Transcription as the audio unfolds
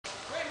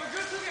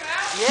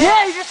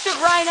Yeah, he just took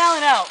Ryan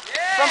Allen out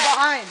from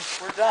behind.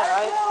 We're done,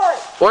 right?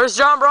 Where's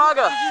Jon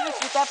Braga? Did you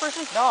just with that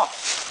person? No.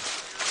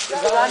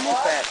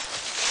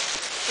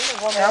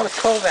 That was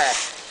Kovac.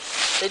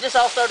 They just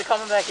all started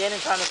coming back in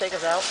and trying to take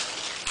us out.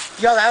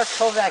 Yo, that was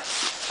Kovac.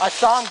 I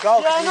saw him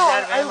go because he was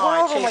out of ammo.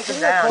 I chased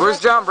him down. Where's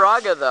Jon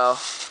Braga though?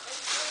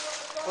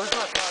 Where's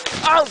my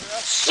car? Oh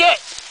shit!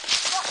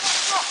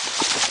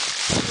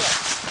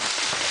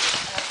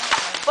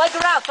 Flank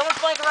around, someone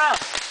flank around.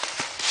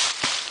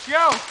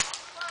 Yo!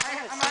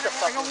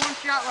 I got one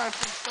shot left.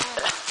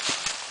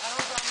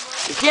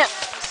 You can't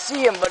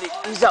see him, but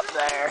he's up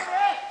there.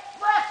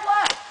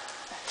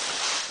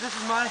 This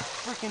is my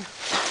freaking...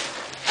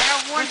 I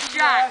got one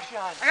shot.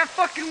 I got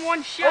fucking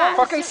one shot.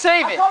 Fucking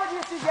save it. I told you,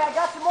 CJ, I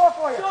got some more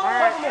for you.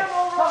 Right.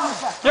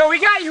 Yo, we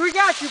got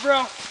you,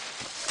 bro.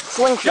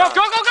 Slingshot.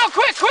 Yo, go,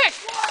 quick.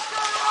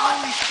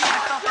 Holy shit, I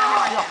felt that hit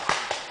my head.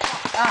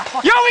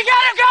 Yo, we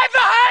got a guy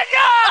behind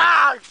you!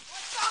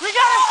 We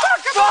got a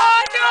fucker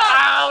behind you!